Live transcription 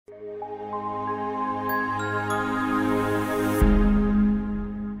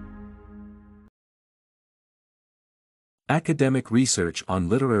Academic research on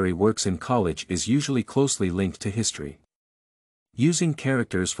literary works in college is usually closely linked to history. Using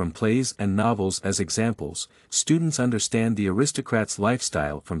characters from plays and novels as examples, students understand the aristocrat's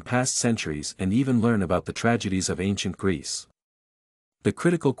lifestyle from past centuries and even learn about the tragedies of ancient Greece. The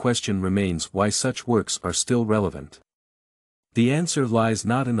critical question remains why such works are still relevant. The answer lies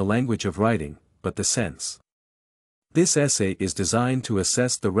not in the language of writing, but the sense. This essay is designed to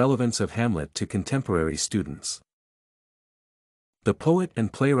assess the relevance of Hamlet to contemporary students. The poet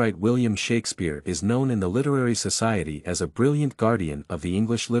and playwright William Shakespeare is known in the literary society as a brilliant guardian of the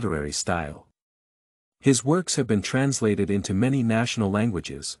English literary style. His works have been translated into many national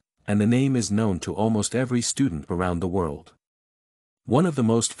languages, and the name is known to almost every student around the world. One of the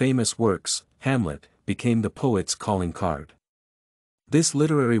most famous works, Hamlet, became the poet's calling card. This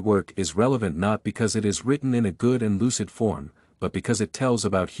literary work is relevant not because it is written in a good and lucid form, but because it tells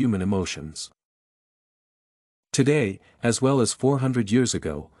about human emotions. Today, as well as 400 years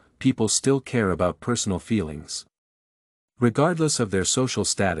ago, people still care about personal feelings. Regardless of their social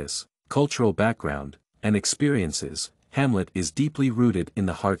status, cultural background, and experiences, Hamlet is deeply rooted in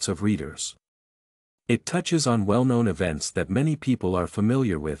the hearts of readers. It touches on well-known events that many people are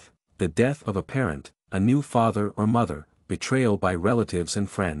familiar with: the death of a parent, a new father or mother, betrayal by relatives and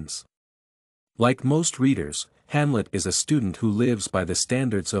friends. Like most readers, Hamlet is a student who lives by the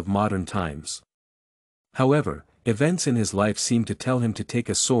standards of modern times. However, events in his life seem to tell him to take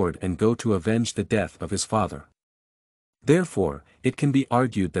a sword and go to avenge the death of his father. Therefore, it can be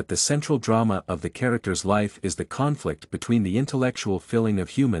argued that the central drama of the character's life is the conflict between the intellectual filling of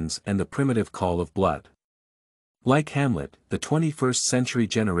humans and the primitive call of blood. Like Hamlet, the 21st century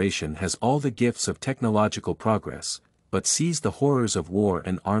generation has all the gifts of technological progress, but sees the horrors of war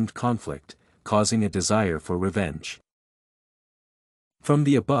and armed conflict, causing a desire for revenge. From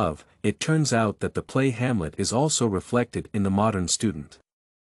the above, it turns out that the play Hamlet is also reflected in the modern student.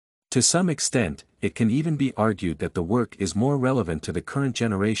 To some extent, it can even be argued that the work is more relevant to the current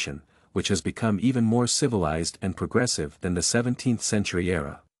generation, which has become even more civilized and progressive than the 17th century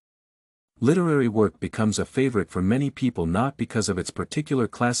era. Literary work becomes a favorite for many people not because of its particular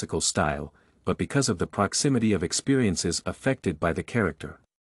classical style, but because of the proximity of experiences affected by the character.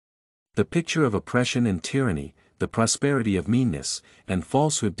 The picture of oppression and tyranny, the prosperity of meanness, and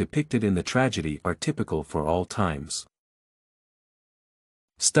falsehood depicted in the tragedy are typical for all times.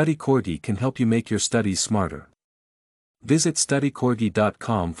 StudyCorgi can help you make your studies smarter. Visit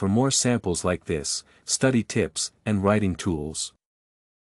studycorgi.com for more samples like this, study tips, and writing tools.